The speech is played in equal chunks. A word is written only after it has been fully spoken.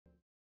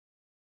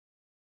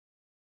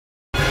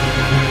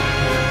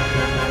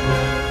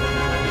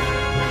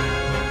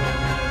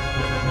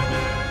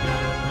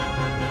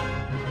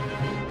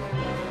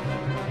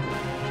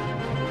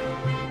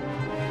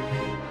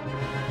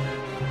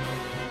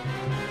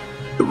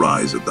The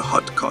rise of the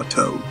Hutt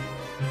cartel.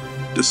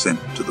 Descent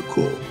to the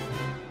core.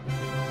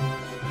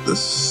 The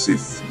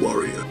Sith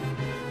Warrior.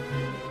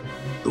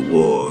 The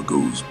war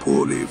goes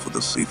poorly for the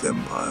Sith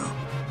Empire.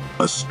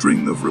 A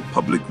string of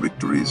Republic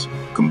victories,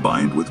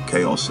 combined with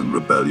chaos and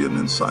rebellion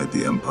inside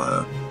the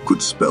Empire,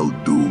 could spell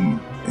doom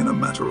in a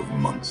matter of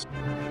months.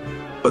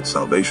 But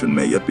salvation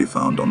may yet be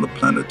found on the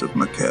planet of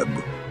Makeb,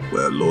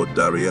 where Lord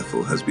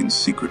Dariethel has been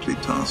secretly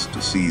tasked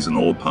to seize an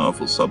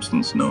all-powerful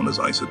substance known as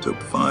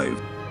Isotope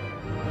 5.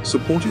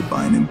 Supported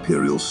by an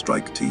Imperial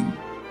strike team,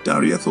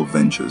 Dariethel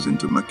ventures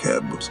into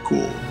Makeb's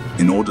core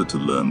in order to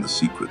learn the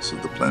secrets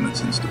of the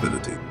planet's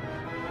instability.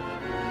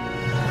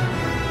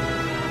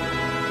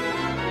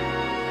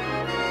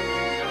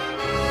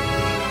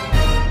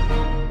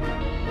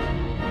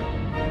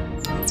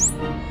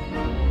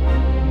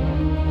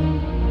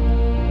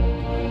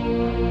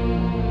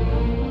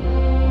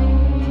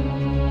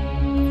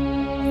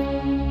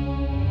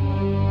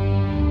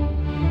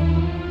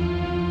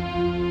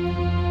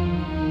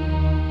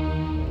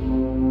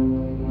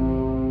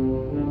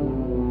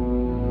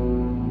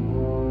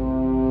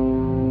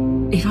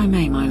 If I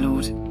may, my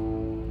lord,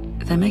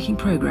 they're making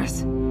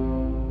progress.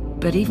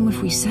 But even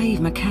if we save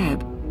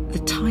Makeb, the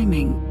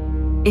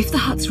timing... If the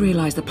Hutts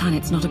realize the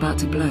planet's not about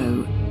to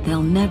blow,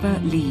 they'll never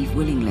leave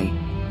willingly.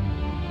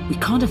 We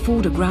can't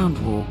afford a ground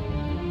war.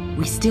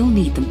 We still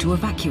need them to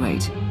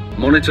evacuate.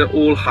 Monitor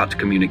all Hutt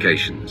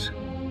communications.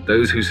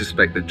 Those who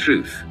suspect the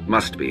truth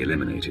must be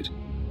eliminated.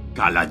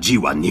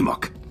 Kalajiwa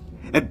Nimok.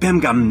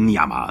 Ebemgam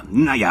Nyama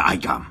Naya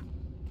Igam.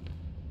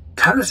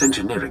 Terra's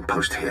engineering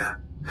post here.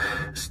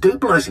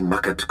 Stabilizing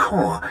Makeb's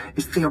core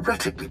is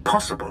theoretically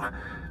possible,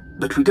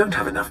 but we don't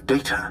have enough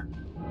data.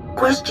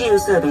 Quest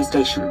Geo-Survey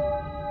Station.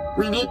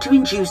 We need to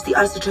induce the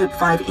Isotope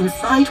 5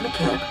 inside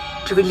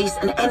Makeb to release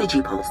an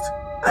energy pulse,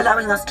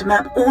 allowing us to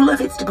map all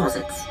of its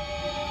deposits.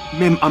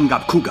 Mem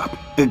Amgab Kugab,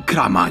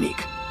 Kramanik,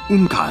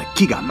 Umka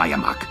Kiga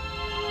Mayamak.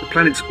 The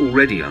planet's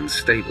already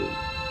unstable.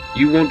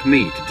 You want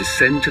me to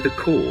descend to the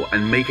core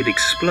and make it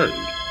explode?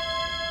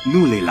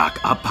 Nulelak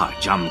apa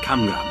jam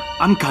kamram,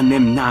 amka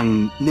nem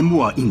nang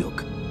nemua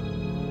inuk.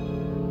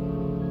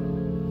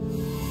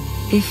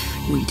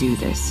 If we do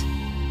this,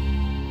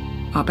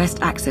 our best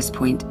access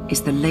point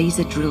is the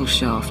laser drill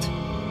shaft,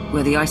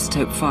 where the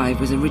Isotope 5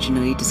 was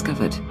originally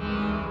discovered.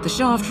 The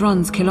shaft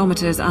runs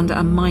kilometers under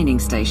a mining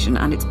station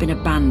and it's been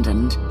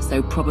abandoned,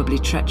 so probably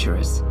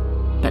treacherous.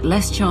 But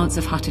less chance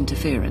of Hutt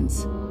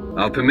interference.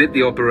 I'll permit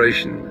the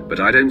operation, but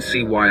I don't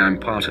see why I'm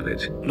part of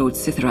it. Lord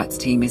Sitharat's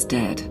team is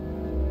dead.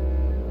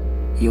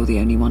 You're the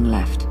only one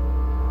left.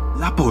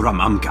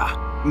 Laporam amka,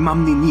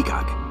 mamni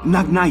nigag,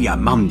 nagnaya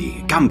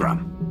mamni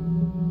gambram.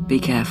 Be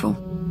careful.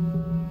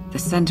 The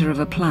center of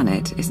a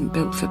planet isn't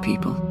built for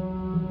people.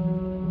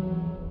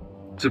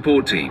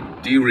 Support team,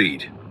 do you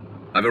read?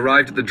 I've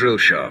arrived at the drill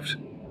shaft.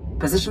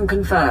 Position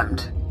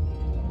confirmed.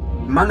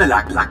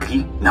 Manalak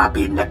laki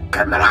nabi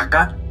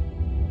nekkameraka.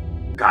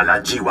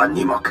 Kalajiwa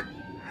Nimok.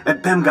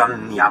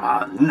 Ebemgam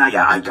Nyama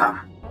Naya Igam.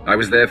 I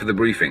was there for the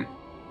briefing.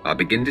 I'll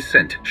begin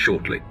descent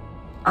shortly.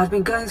 I've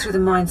been going through the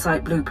mine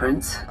site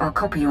blueprints. I'll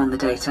copy you on the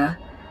data.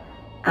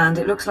 And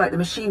it looks like the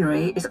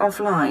machinery is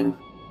offline.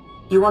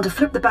 You want to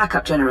flip the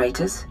backup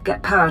generators,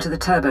 get power to the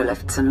turbo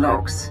lifts and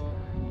logs.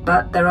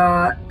 But there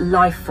are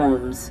life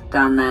forms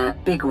down there,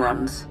 big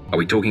ones. Are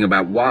we talking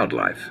about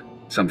wildlife?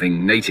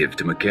 Something native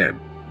to Makeb?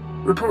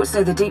 Reports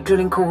say the deep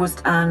drilling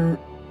caused an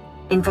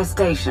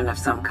infestation of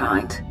some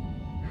kind.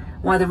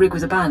 Why the rig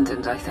was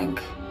abandoned, I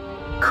think.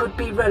 Could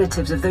be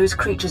relatives of those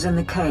creatures in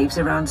the caves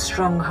around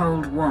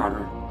Stronghold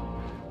 1.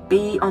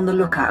 Be on the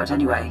lookout,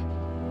 anyway.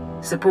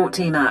 Support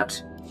team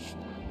out.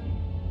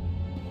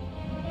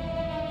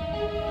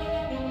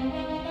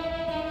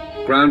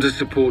 Ground to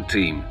support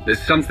team.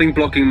 There's something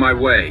blocking my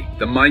way.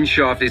 The mine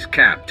shaft is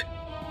capped.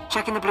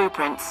 Checking the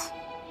blueprints.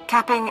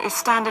 Capping is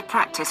standard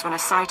practice when a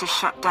site is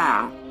shut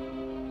down.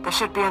 There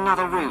should be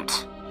another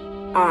route.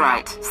 All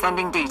right,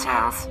 sending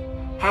details.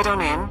 Head on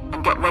in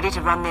and get ready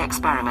to run the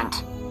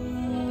experiment.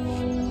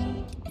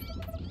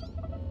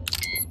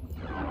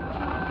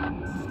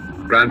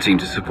 Ground team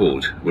to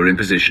support. We're in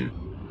position.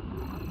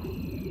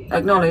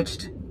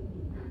 Acknowledged.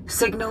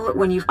 Signal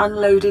when you've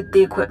unloaded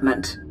the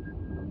equipment.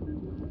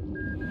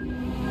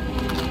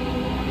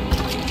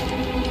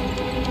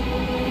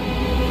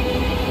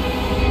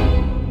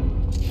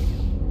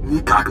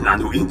 Nikak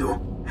nanu inu,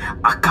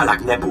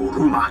 akalak nebu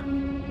ruma.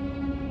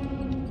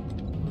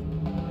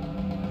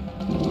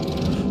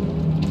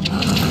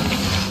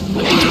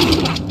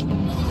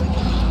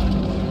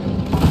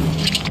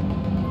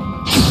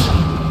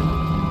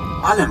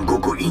 Alem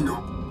gugu inu,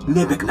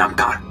 nebek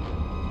namkar.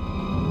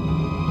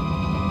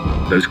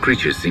 Those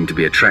creatures seem to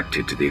be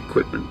attracted to the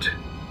equipment.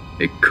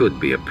 It could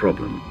be a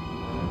problem.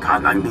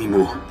 Kanang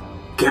nimu,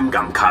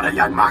 kemgam kara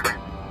yagmak.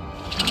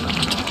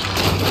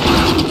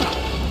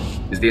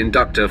 Is the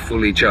inductor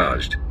fully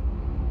charged?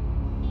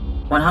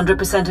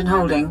 100% in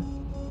holding.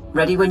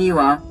 Ready when you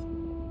are.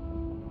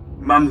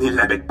 Mamni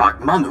lebek bak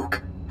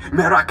manuk,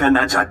 meraka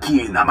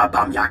najaki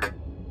namabamyak.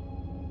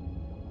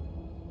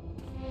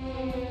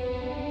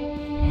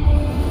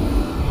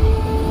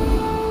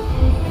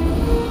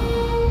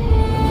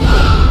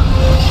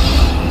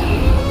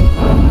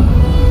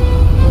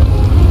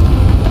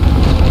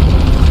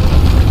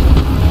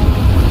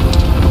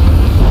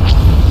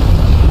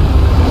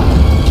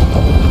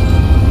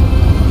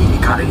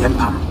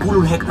 Empam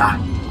pulun hekna.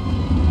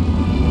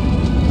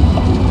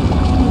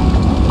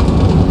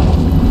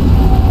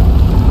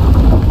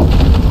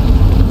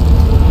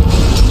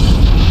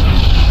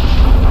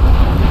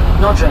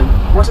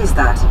 Nodrin, what is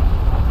that?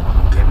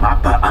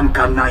 Kemapa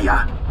amkam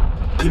naya.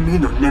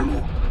 Kimino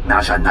nemu.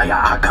 Nasha naya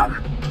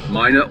akam.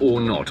 Minor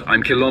or not,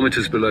 I'm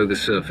kilometers below the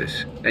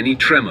surface. Any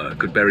tremor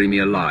could bury me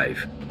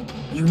alive.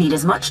 You need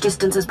as much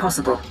distance as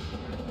possible.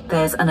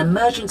 There's an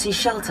emergency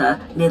shelter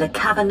near the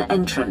cavern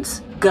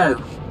entrance.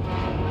 Go.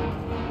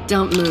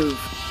 Don't move.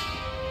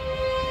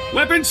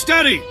 Weapon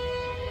steady!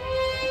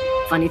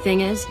 Funny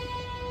thing is,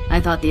 I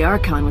thought the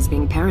Archon was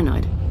being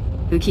paranoid.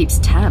 Who keeps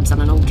tabs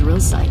on an old drill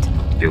site?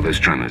 Feel those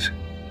tremors?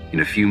 In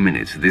a few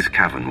minutes, this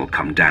cavern will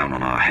come down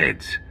on our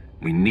heads.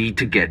 We need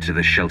to get to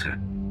the shelter.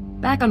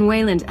 Back on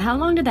Wayland, how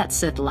long did that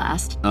Sith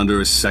last? Under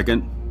a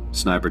second,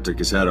 sniper took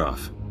his head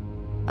off.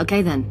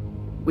 Okay then,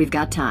 we've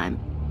got time.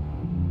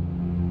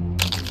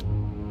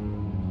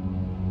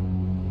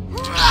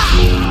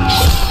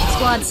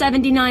 Squad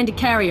 79 to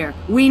carrier.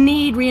 We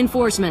need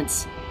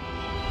reinforcements.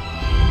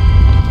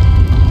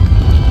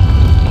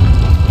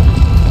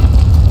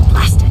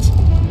 Blast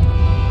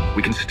it.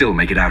 We can still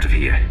make it out of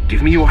here.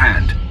 Give me your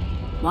hand.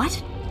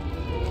 What?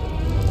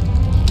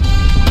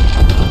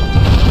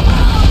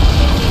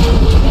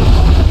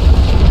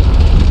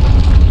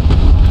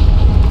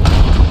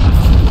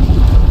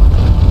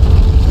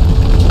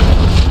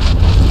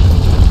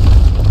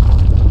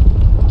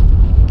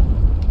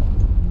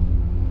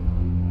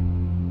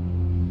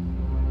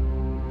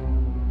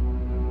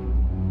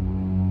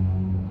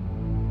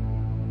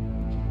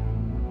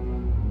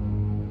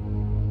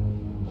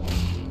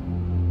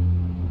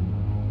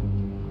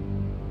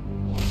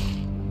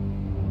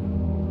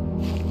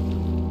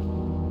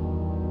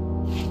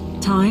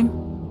 Time?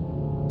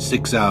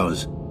 6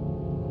 hours.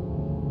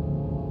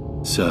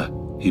 Sir,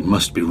 he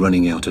must be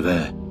running out of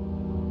air.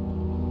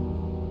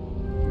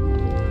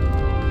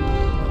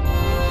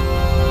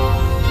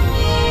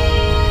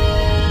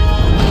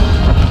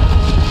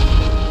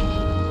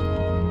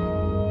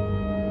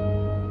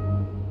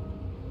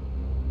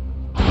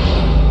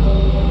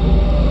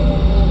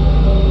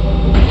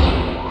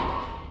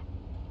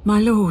 My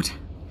lord,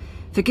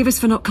 forgive us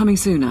for not coming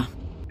sooner.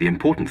 The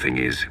important thing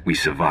is, we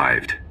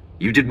survived.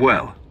 You did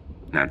well.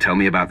 Now tell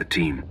me about the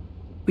team.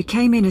 We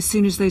came in as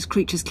soon as those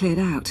creatures cleared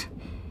out.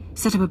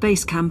 Set up a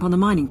base camp on the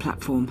mining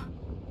platform.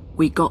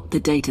 We got the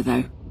data,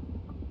 though.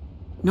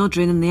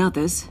 Nodrin and the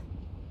others,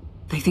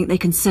 they think they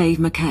can save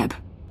Makeb.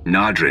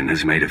 Nodrin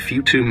has made a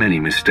few too many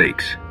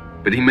mistakes,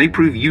 but he may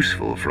prove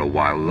useful for a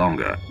while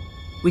longer.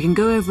 We can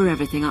go over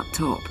everything up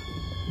top.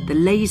 The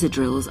laser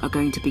drills are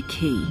going to be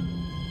key.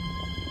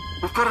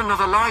 We've got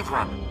another live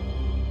one.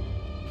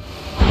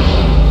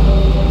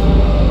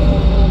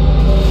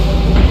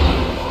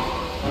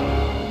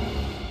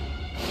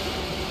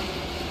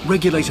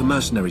 Regulator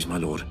mercenaries, my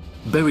lord.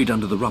 Buried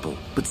under the rubble,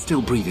 but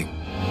still breathing.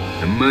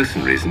 The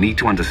mercenaries need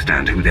to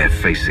understand who they're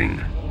facing.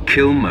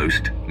 Kill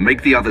most,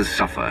 make the others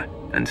suffer,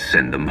 and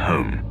send them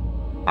home.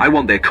 I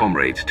want their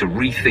comrades to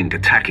rethink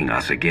attacking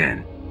us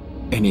again.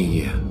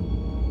 Any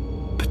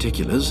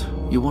particulars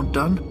you want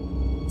done?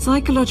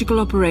 Psychological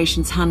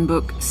Operations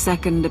Handbook,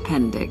 second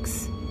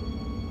appendix.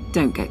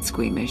 Don't get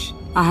squeamish.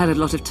 I had a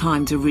lot of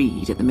time to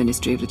read at the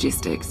Ministry of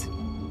Logistics.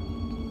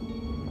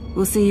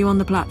 We'll see you on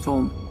the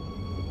platform.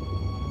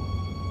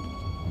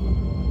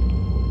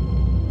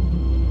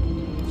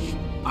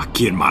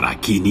 Akir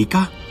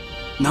marakinika?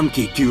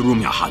 Namki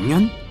kirumya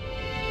hanyan?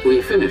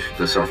 We finished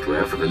the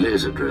software for the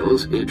laser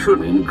drills. It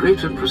should mean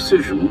greater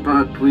precision,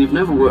 but we've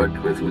never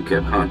worked with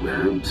Makeb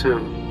hardware, so...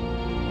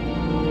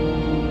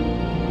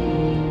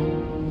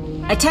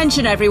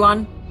 Attention,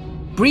 everyone.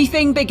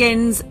 Briefing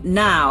begins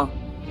now.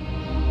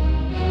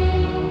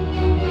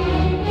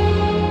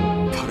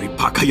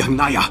 Karipakayang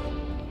naya.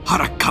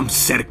 Harakam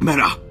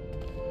serikmera.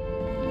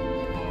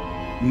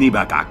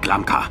 Nibaga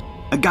klamka.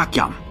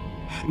 Agakyam.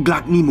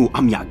 Glagnimu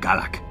amya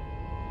galak.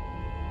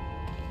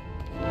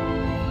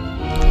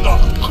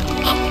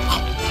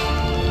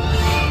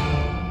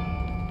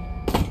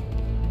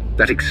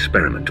 That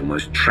experiment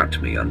almost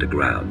trapped me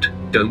underground.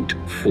 Don't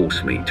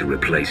force me to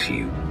replace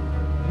you.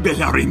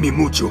 Belari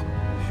mimuchu.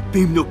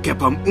 Bimno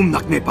kepam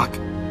nepak.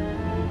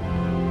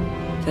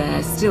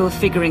 They're still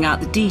figuring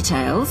out the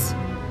details,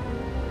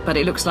 but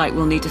it looks like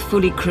we'll need to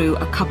fully crew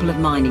a couple of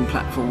mining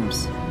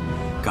platforms.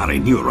 Kare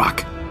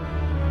Nurak.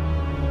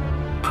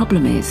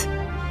 Problem is,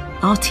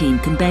 our team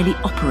can barely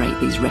operate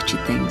these wretched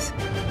things.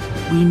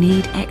 We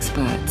need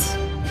experts.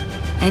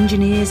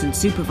 Engineers and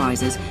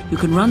supervisors who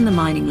can run the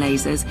mining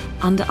lasers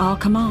under our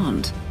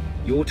command.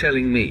 You're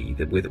telling me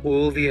that with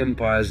all the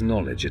Empire's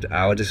knowledge at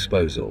our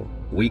disposal,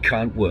 we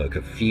can't work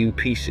a few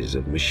pieces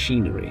of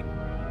machinery?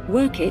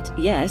 Work it,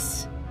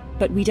 yes,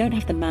 but we don't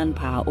have the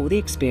manpower or the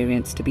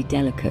experience to be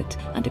delicate,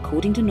 and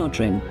according to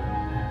Nodrin...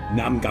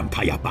 Namgam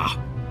payapa.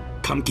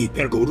 Kamki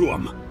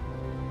pergoruam.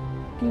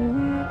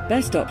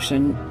 Best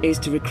option is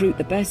to recruit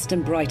the best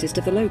and brightest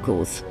of the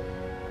locals.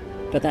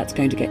 But that's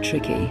going to get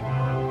tricky.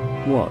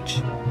 Watch.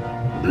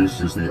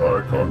 This is the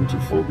Archon to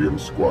Phobium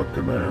Squad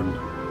Command.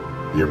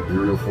 The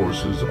Imperial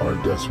forces are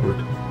desperate,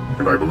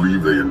 and I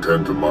believe they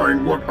intend to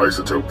mine what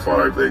isotope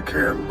 5 they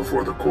can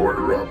before the core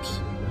erupts.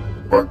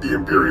 But the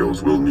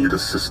Imperials will need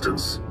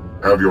assistance.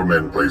 Have your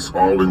men place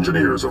all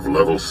engineers of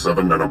level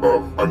 7 and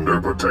above under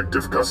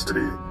protective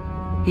custody.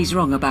 He's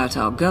wrong about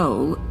our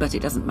goal, but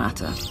it doesn't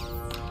matter.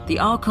 The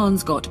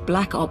Archon's got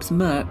Black Ops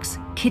mercs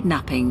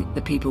kidnapping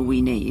the people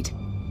we need.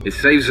 It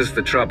saves us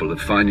the trouble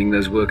of finding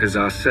those workers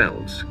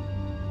ourselves.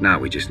 Now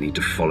we just need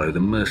to follow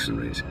the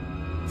mercenaries.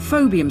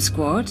 Phobium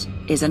Squad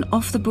is an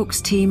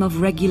off-the-books team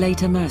of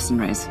regulator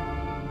mercenaries.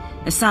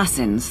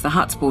 Assassins the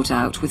Hutt's brought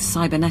out with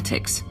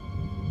cybernetics.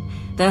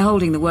 They're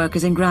holding the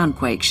workers in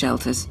groundquake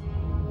shelters.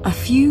 A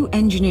few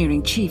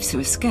engineering chiefs who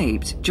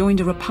escaped joined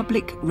a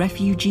Republic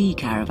refugee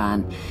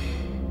caravan.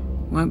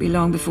 Won't be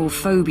long before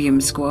Phobium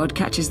Squad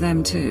catches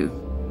them too.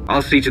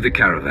 I'll see to the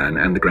caravan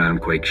and the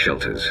groundquake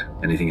shelters.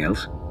 Anything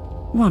else?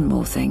 One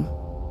more thing.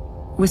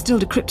 We're still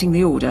decrypting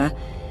the order,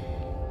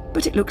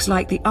 but it looks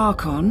like the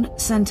Archon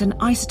sent an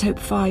Isotope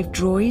 5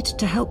 droid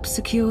to help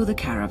secure the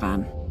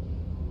caravan.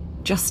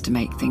 Just to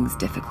make things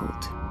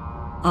difficult.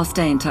 I'll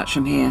stay in touch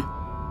from here.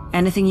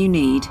 Anything you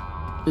need,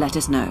 let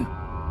us know.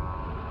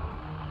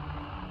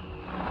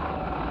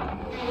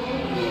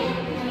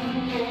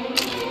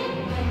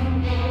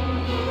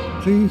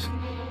 Please,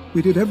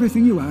 we did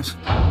everything you asked.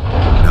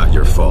 Not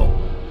your fault.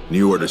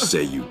 New orders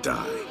say you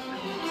die.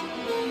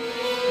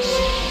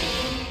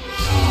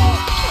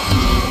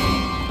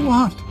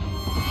 What?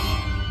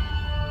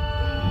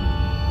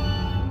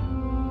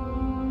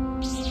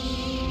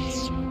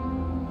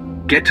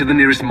 Get to the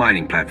nearest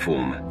mining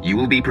platform. You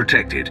will be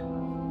protected.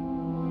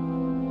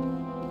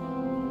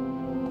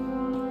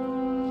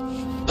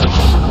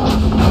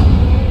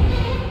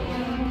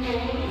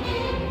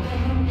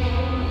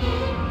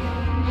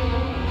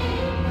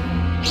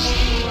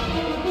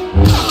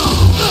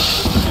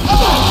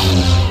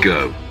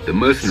 Go. The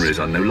mercenaries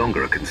are no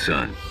longer a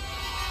concern.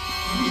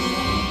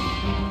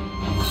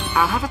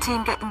 I'll have a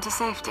team get them to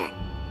safety.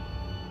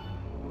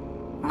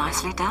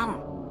 Nicely done.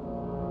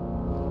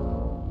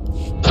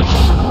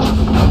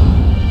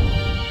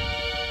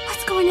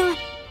 What's going on?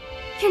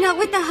 You're not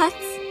with the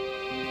Hutts?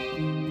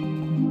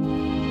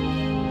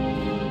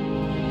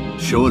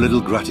 Show a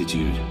little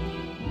gratitude.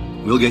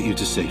 We'll get you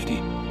to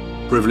safety.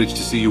 Privileged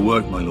to see you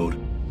work, my lord.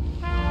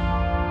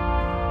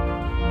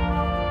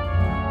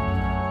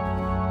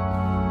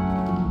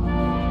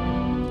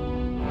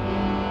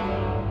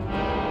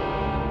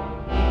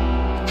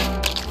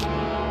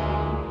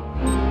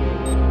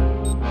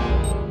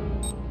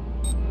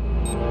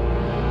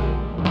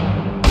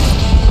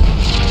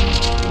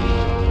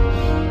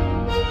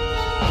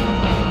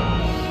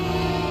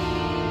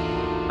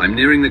 I'm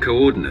nearing the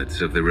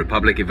coordinates of the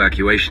Republic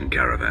evacuation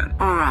caravan.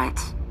 All right.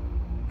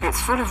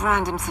 It's full of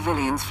random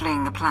civilians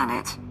fleeing the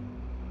planet.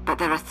 But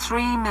there are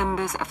 3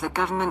 members of the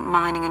Government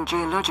Mining and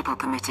Geological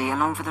Committee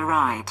along for the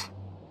ride.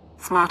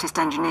 Smartest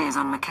engineers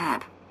on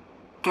Makeb.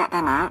 Get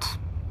them out,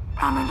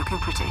 and we're looking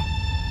pretty.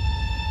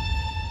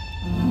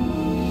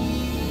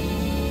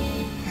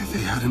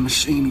 They had a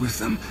machine with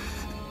them.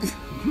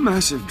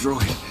 Massive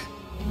droid.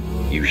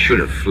 You should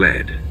have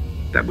fled.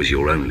 That was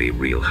your only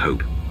real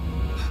hope.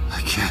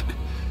 I can't.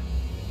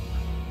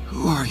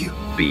 Who are you?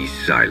 Be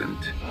silent.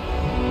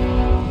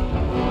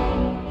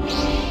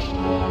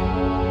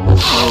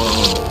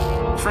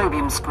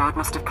 Phobium Squad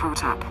must have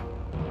caught up.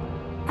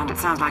 And it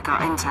sounds like our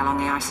intel on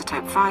the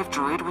Isotope 5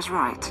 droid was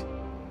right.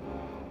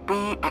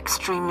 Be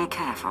extremely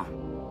careful.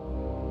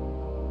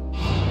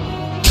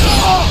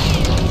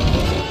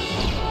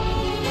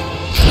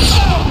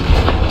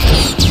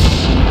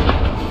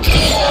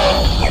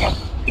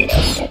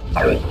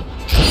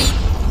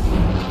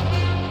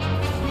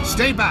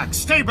 Stay back!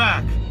 Stay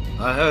back!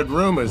 I heard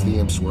rumors the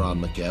imps were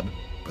on Makeb,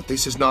 but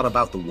this is not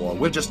about the war.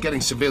 We're just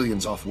getting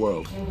civilians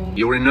off-world.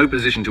 You're in no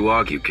position to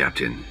argue,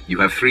 Captain. You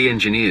have 3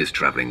 engineers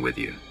traveling with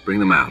you. Bring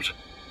them out.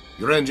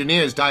 Your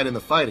engineers died in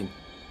the fighting.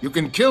 You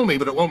can kill me,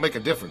 but it won't make a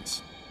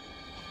difference.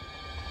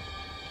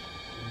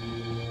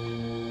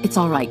 It's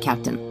all right,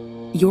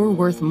 Captain. You're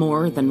worth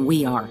more than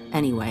we are,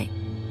 anyway.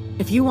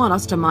 If you want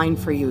us to mine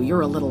for you,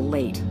 you're a little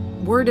late.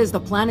 Word is the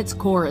planet's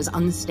core is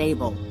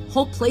unstable.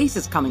 Whole place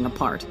is coming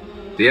apart.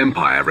 The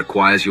Empire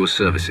requires your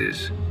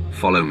services.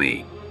 Follow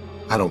me.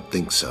 I don't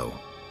think so.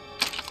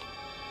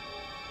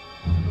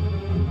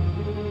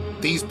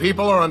 These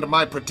people are under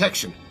my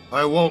protection.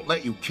 I won't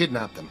let you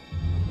kidnap them.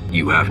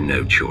 You have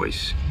no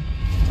choice.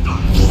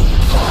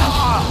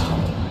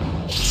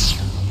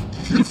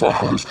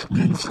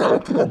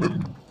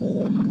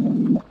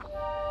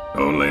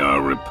 Only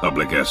our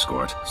Republic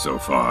escort, so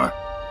far.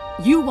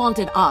 You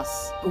wanted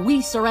us.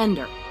 We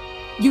surrender.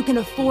 You can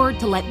afford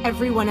to let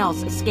everyone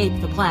else escape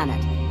the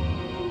planet.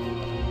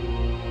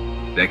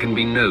 There can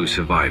be no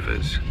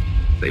survivors.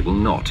 They will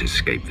not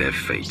escape their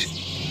fate.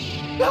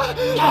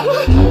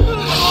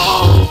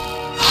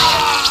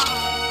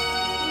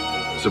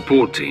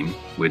 Support team,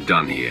 we're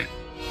done here.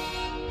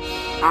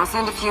 I'll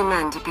send a few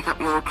men to pick up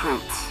your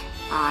recruits.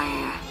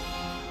 I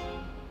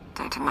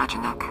don't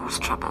imagine they'll cause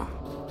trouble.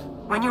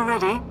 When you're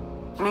ready,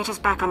 meet us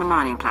back on the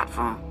mining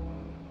platform.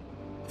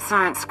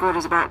 Science Squad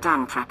is about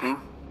done prepping.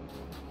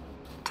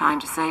 Time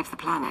to save the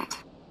planet.